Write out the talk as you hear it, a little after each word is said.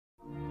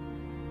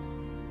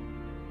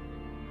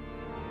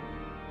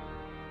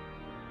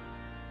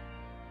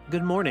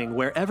Good morning,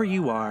 wherever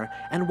you are,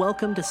 and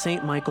welcome to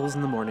St. Michael's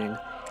in the Morning,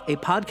 a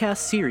podcast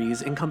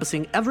series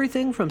encompassing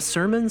everything from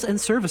sermons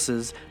and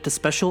services to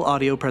special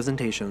audio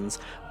presentations,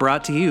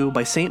 brought to you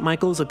by St.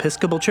 Michael's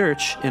Episcopal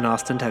Church in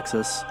Austin,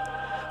 Texas.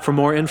 For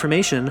more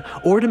information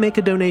or to make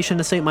a donation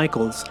to St.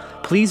 Michael's,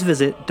 please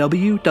visit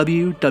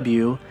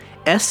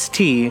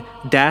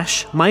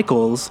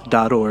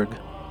www.st-michaels.org.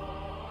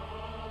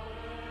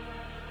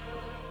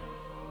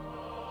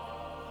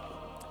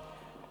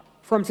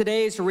 From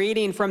today's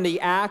reading from the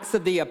Acts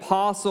of the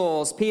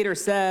Apostles, Peter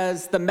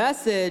says, the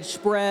message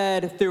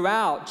spread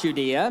throughout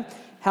Judea,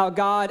 how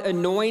God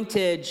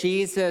anointed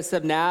Jesus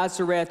of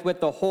Nazareth with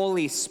the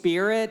Holy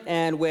Spirit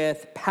and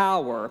with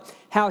power,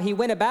 how he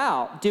went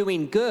about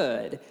doing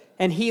good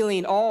and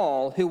healing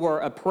all who were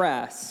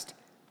oppressed.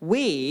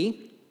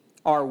 We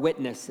are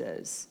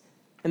witnesses.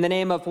 In the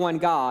name of one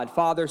God,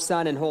 Father,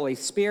 Son, and Holy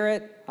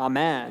Spirit,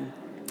 amen.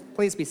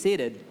 Please be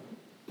seated.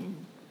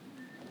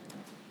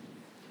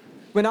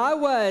 When I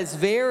was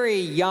very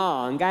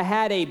young, I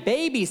had a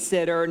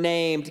babysitter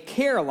named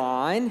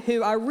Caroline,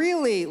 who I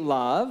really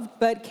loved,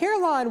 but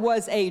Caroline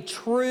was a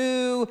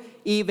true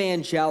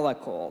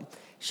evangelical.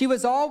 She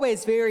was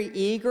always very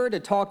eager to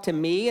talk to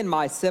me and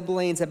my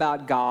siblings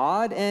about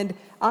God, and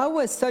I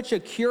was such a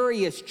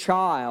curious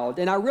child,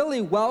 and I really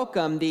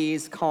welcomed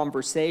these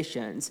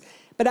conversations.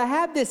 But I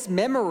have this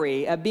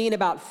memory of being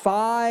about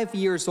 5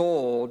 years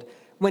old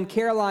when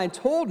Caroline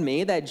told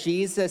me that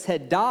Jesus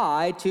had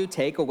died to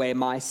take away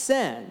my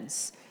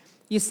sins.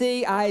 You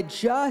see, I had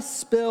just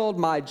spilled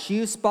my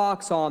juice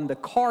box on the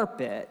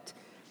carpet,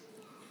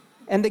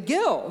 and the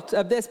guilt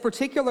of this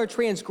particular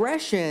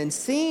transgression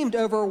seemed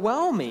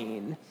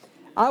overwhelming.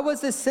 I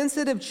was a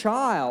sensitive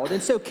child,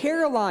 and so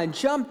Caroline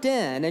jumped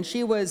in, and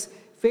she was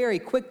very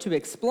quick to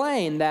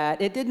explain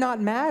that it did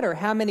not matter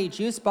how many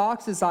juice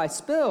boxes I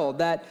spilled,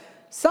 that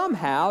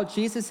somehow,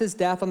 Jesus'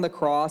 death on the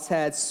cross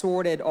had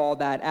sorted all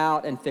that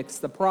out and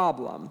fixed the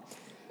problem.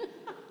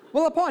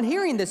 Well, upon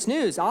hearing this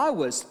news, I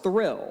was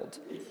thrilled.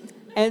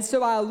 And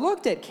so I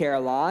looked at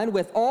Caroline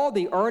with all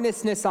the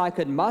earnestness I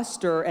could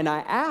muster, and I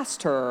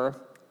asked her,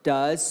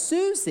 does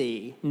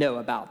Susie know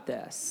about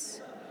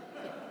this?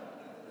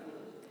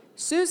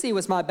 Susie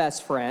was my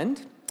best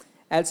friend.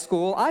 At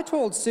school, I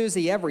told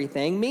Susie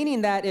everything,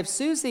 meaning that if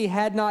Susie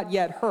had not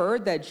yet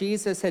heard that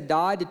Jesus had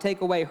died to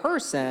take away her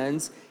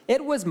sins,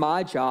 it was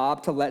my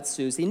job to let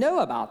Susie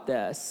know about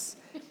this.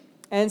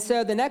 And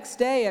so the next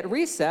day at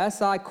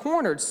recess, I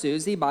cornered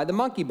Susie by the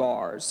monkey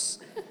bars.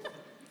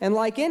 And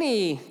like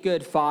any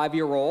good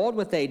 5-year-old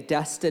with a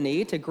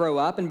destiny to grow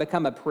up and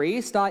become a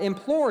priest, I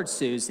implored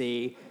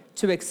Susie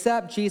to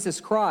accept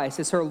Jesus Christ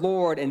as her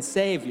Lord and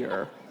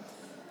Savior.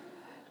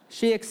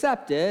 She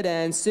accepted,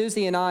 and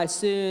Susie and I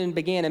soon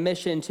began a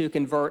mission to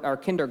convert our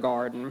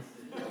kindergarten.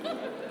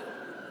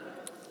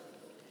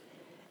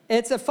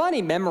 It's a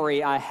funny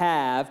memory I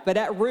have, but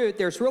at root,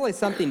 there's really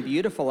something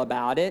beautiful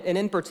about it, and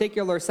in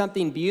particular,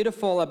 something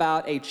beautiful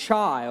about a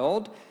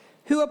child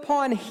who,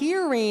 upon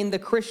hearing the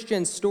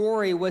Christian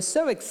story, was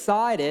so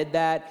excited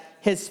that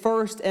his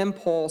first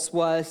impulse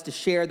was to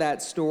share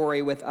that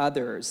story with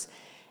others.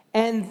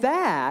 And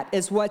that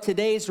is what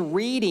today's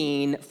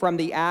reading from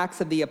the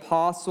Acts of the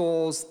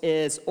Apostles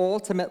is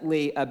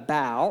ultimately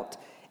about.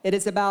 It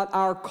is about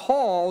our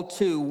call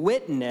to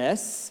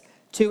witness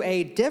to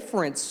a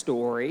different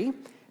story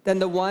than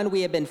the one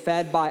we have been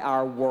fed by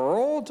our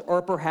world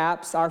or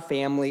perhaps our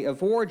family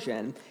of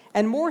origin.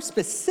 And more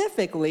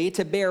specifically,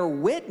 to bear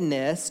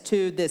witness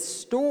to this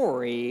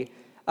story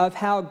of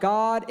how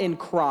God in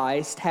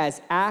Christ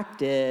has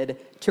acted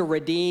to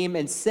redeem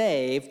and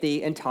save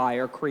the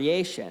entire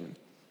creation.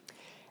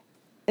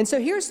 And so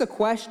here's the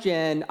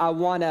question I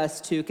want us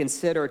to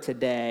consider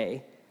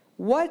today.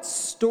 What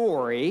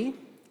story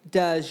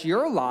does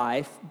your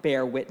life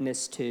bear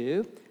witness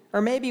to?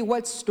 Or maybe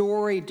what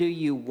story do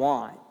you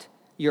want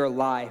your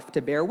life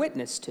to bear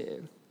witness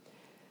to?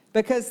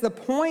 Because the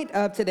point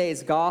of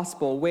today's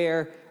gospel,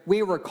 where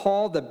we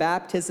recall the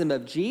baptism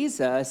of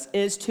Jesus,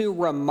 is to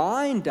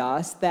remind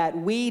us that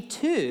we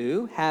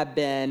too have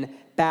been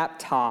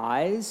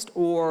baptized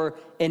or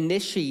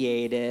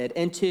initiated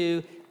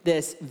into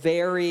this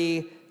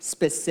very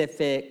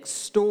specific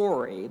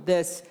story,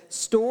 this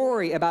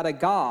story about a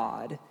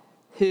God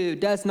who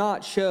does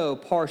not show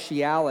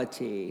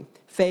partiality,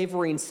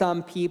 favoring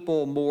some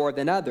people more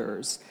than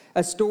others,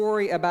 a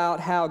story about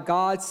how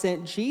God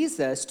sent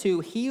Jesus to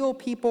heal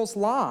people's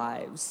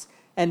lives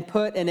and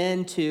put an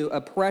end to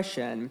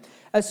oppression,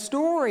 a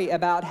story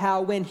about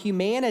how when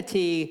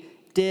humanity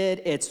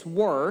did its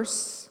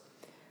worst,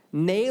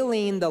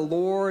 nailing the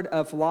Lord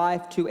of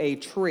life to a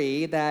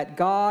tree, that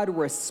God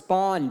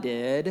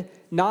responded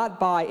not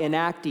by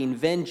enacting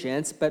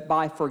vengeance, but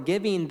by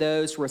forgiving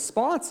those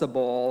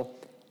responsible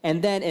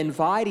and then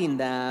inviting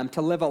them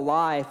to live a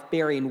life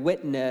bearing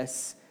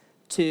witness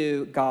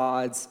to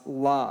God's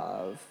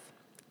love.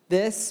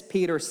 This,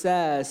 Peter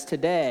says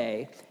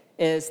today,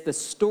 is the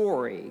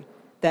story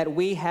that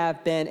we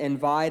have been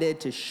invited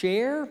to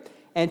share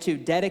and to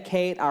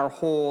dedicate our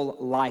whole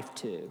life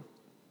to.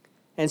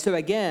 And so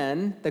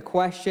again, the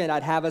question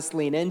I'd have us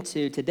lean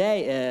into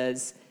today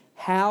is,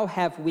 how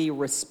have we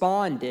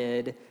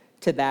responded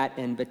to that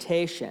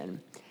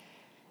invitation?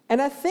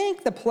 And I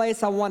think the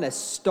place I want to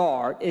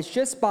start is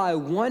just by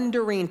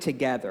wondering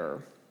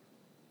together,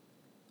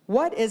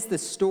 what is the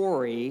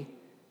story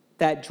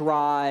that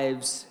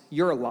drives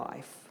your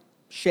life,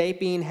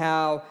 shaping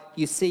how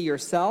you see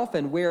yourself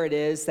and where it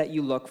is that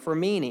you look for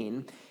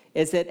meaning?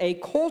 Is it a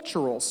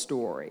cultural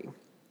story?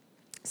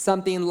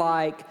 Something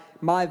like,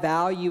 my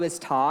value is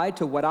tied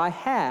to what I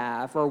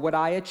have or what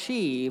I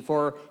achieve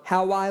or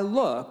how I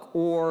look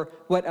or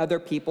what other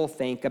people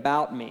think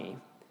about me.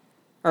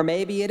 Or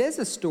maybe it is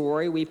a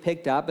story we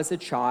picked up as a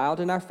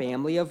child in our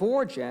family of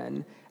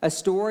origin, a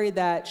story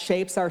that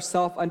shapes our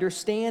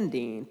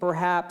self-understanding.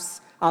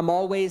 Perhaps I'm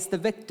always the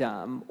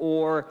victim,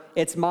 or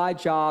it's my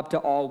job to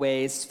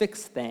always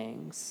fix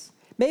things.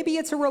 Maybe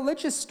it's a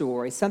religious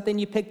story, something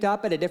you picked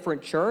up at a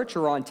different church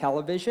or on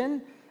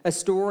television, a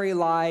story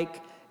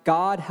like,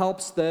 God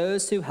helps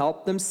those who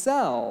help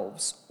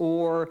themselves,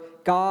 or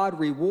God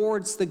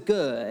rewards the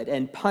good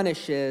and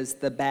punishes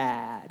the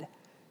bad.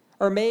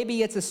 Or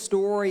maybe it's a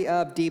story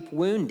of deep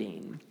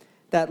wounding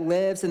that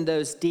lives in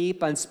those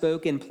deep,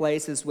 unspoken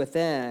places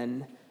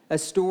within, a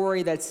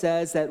story that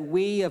says that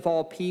we, of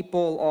all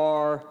people,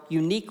 are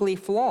uniquely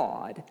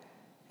flawed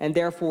and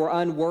therefore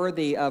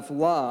unworthy of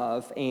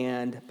love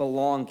and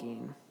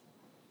belonging.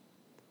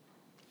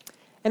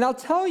 And I'll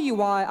tell you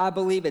why I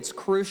believe it's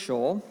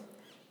crucial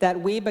that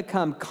we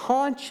become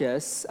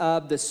conscious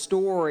of the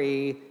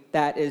story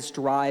that is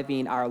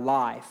driving our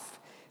life.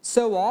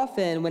 So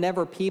often,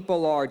 whenever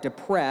people are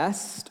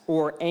depressed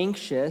or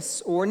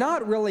anxious or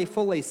not really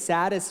fully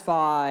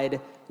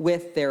satisfied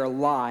with their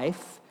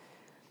life,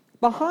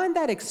 behind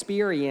that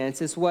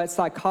experience is what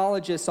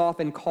psychologists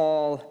often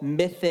call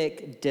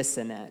mythic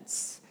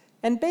dissonance.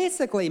 And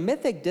basically,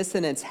 mythic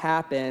dissonance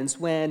happens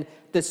when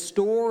the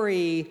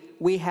story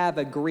we have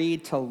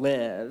agreed to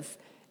live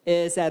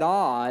is at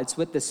odds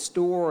with the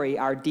story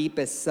our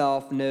deepest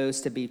self knows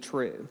to be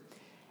true.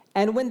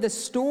 And when the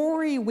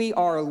story we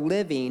are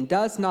living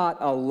does not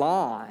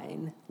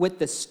align with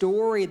the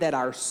story that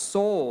our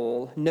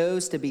soul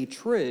knows to be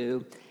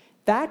true,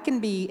 that can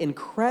be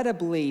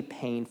incredibly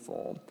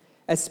painful,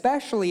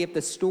 especially if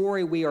the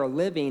story we are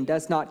living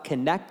does not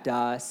connect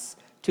us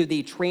to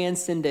the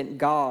transcendent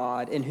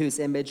God in whose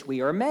image we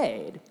are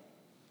made.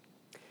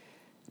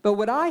 But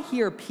what I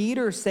hear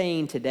Peter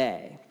saying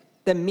today,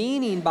 the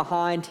meaning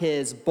behind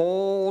his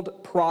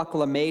bold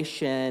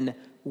proclamation,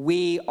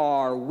 we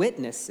are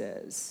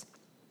witnesses,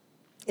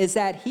 is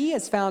that he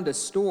has found a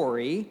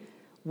story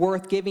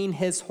worth giving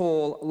his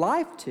whole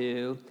life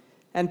to,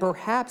 and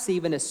perhaps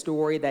even a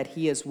story that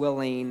he is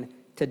willing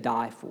to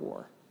die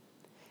for.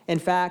 In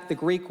fact, the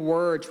Greek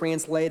word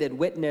translated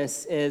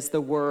witness is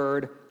the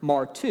word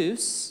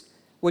martus,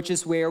 which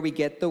is where we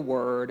get the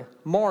word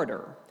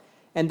martyr.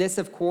 And this,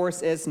 of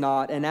course, is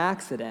not an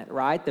accident,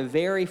 right? The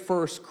very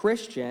first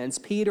Christians,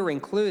 Peter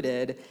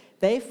included,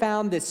 they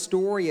found this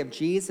story of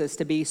Jesus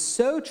to be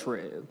so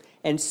true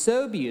and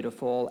so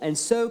beautiful and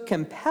so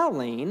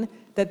compelling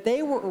that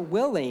they were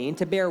willing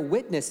to bear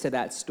witness to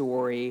that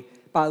story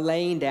by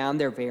laying down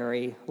their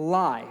very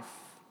life.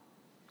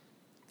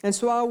 And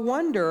so I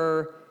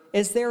wonder,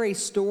 is there a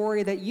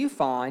story that you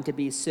find to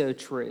be so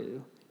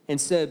true and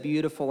so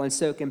beautiful and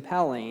so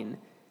compelling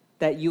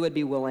that you would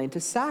be willing to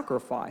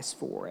sacrifice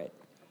for it?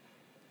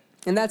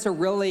 And that's a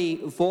really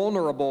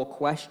vulnerable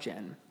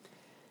question,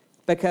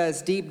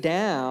 because deep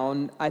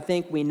down, I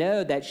think we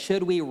know that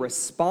should we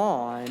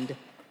respond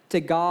to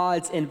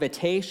God's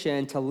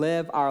invitation to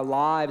live our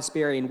lives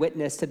bearing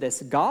witness to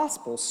this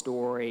gospel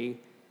story,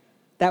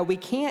 that we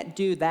can't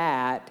do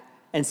that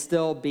and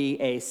still be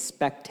a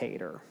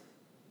spectator,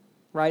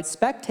 right?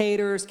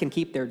 Spectators can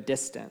keep their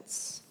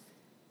distance.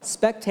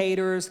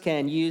 Spectators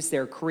can use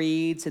their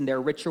creeds and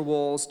their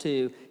rituals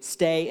to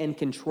stay in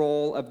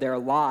control of their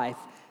life.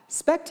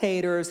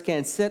 Spectators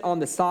can sit on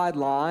the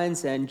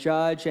sidelines and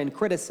judge and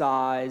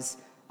criticize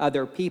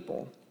other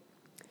people.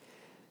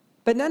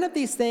 But none of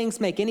these things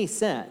make any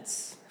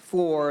sense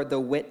for the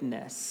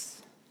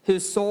witness,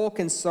 whose sole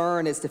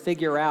concern is to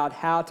figure out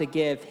how to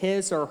give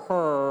his or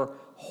her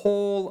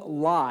whole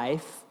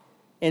life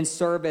in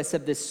service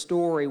of this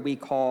story we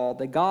call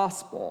the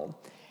gospel.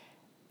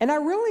 And I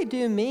really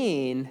do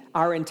mean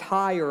our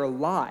entire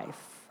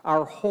life,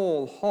 our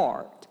whole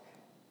heart.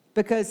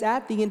 Because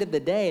at the end of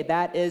the day,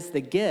 that is the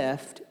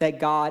gift that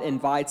God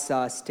invites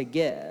us to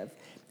give.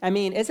 I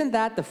mean, isn't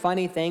that the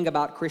funny thing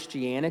about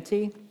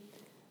Christianity?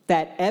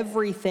 That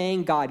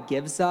everything God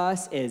gives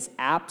us is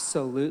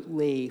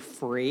absolutely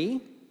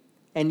free,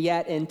 and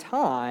yet in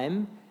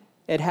time,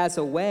 it has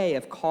a way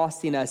of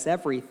costing us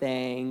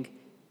everything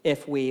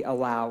if we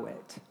allow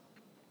it.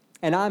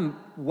 And I'm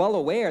well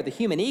aware the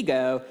human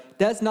ego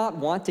does not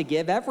want to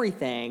give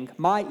everything.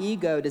 My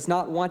ego does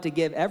not want to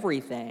give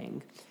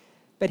everything.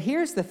 But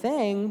here's the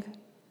thing,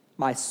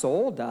 my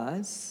soul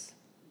does.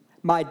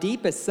 My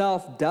deepest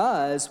self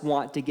does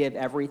want to give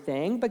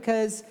everything,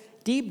 because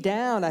deep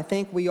down, I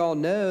think we all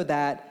know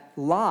that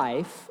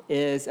life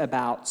is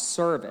about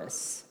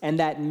service, and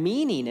that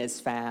meaning is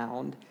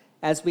found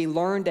as we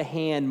learn to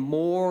hand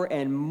more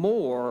and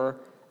more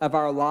of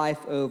our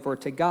life over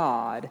to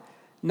God,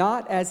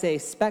 not as a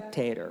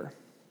spectator,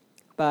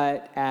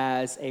 but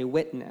as a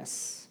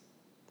witness.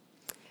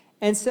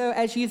 And so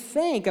as you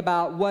think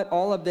about what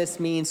all of this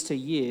means to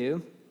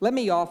you, let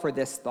me offer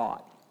this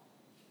thought.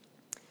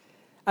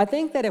 I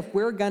think that if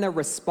we're going to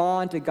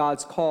respond to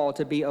God's call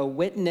to be a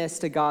witness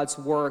to God's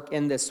work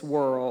in this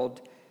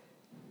world,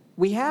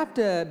 we have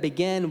to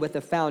begin with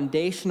a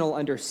foundational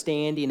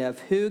understanding of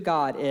who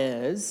God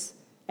is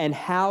and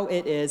how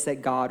it is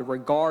that God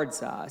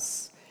regards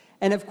us.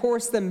 And of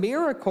course, the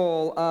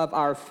miracle of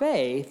our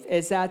faith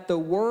is that the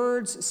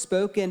words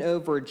spoken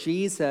over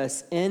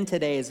Jesus in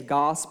today's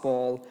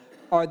gospel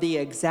are the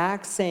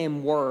exact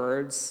same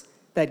words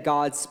that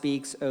God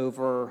speaks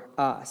over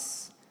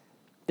us.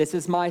 This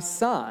is my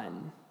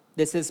son.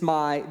 This is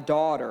my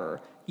daughter.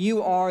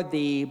 You are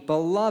the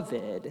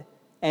beloved,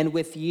 and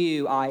with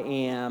you I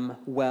am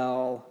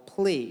well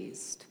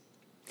pleased.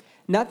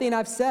 Nothing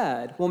I've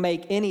said will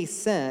make any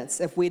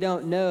sense if we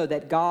don't know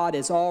that God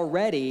is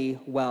already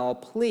well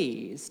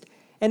pleased.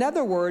 In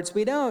other words,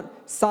 we don't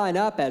sign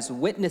up as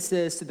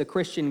witnesses to the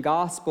Christian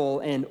gospel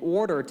in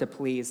order to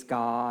please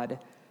God,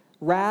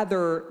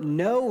 rather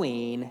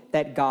knowing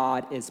that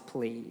God is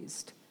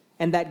pleased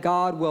and that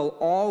God will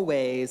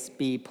always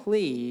be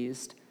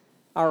pleased.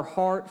 Our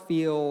heart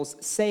feels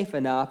safe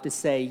enough to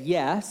say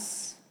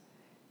yes,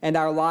 and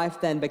our life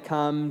then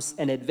becomes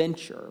an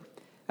adventure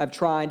of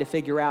trying to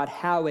figure out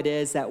how it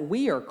is that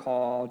we are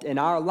called in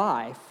our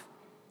life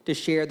to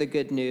share the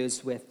good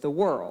news with the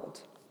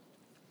world.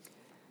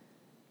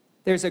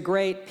 There's a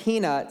great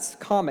Peanuts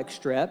comic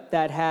strip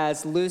that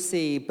has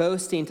Lucy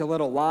boasting to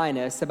little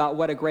Linus about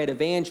what a great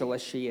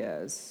evangelist she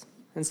is.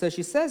 And so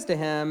she says to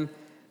him,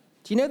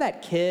 "Do you know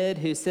that kid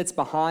who sits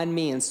behind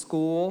me in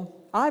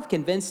school? I've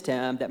convinced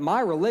him that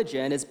my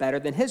religion is better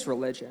than his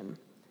religion."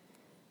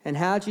 "And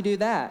how'd you do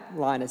that?"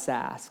 Linus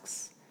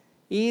asks.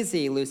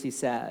 "Easy," Lucy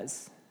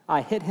says.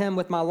 "I hit him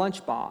with my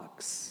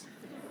lunchbox."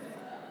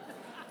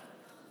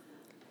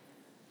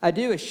 I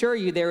do assure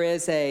you there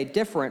is a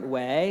different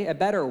way, a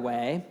better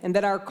way, and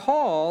that our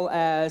call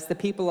as the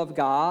people of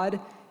God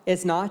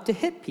is not to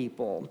hit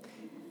people.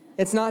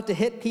 It's not to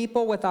hit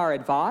people with our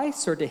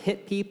advice or to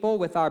hit people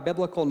with our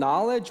biblical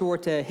knowledge or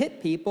to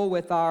hit people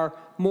with our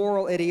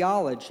moral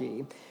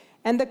ideology.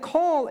 And the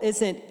call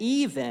isn't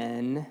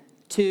even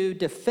to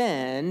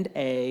defend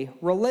a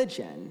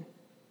religion.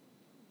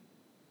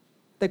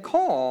 The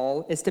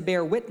call is to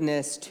bear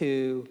witness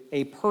to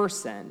a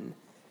person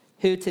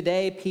who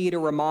today Peter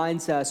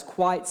reminds us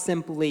quite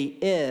simply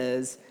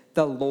is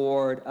the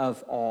Lord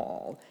of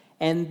all.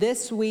 And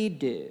this we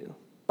do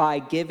by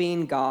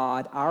giving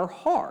God our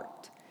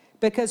heart.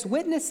 Because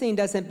witnessing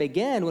doesn't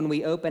begin when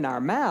we open our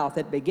mouth,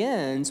 it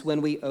begins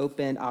when we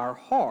open our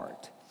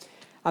heart.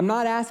 I'm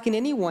not asking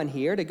anyone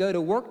here to go to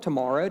work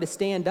tomorrow to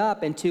stand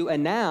up and to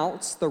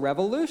announce the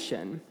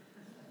revolution.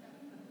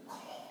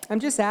 I'm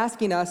just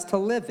asking us to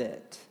live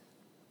it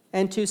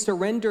and to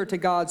surrender to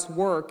God's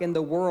work in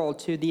the world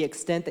to the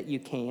extent that you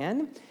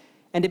can,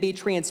 and to be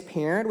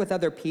transparent with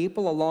other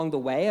people along the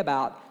way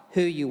about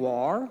who you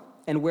are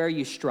and where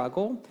you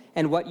struggle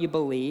and what you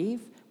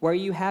believe, where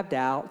you have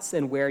doubts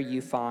and where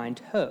you find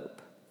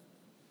hope.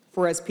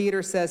 For as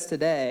Peter says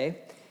today,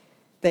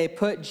 they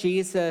put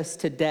Jesus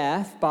to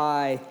death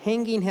by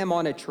hanging him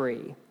on a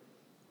tree,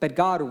 but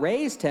God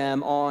raised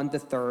him on the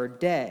third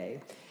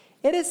day.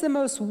 It is the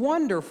most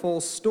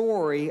wonderful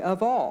story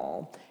of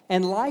all.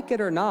 And like it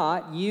or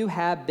not, you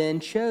have been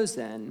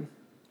chosen.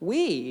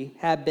 We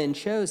have been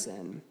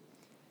chosen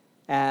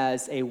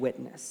as a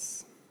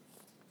witness.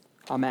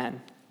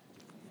 Amen.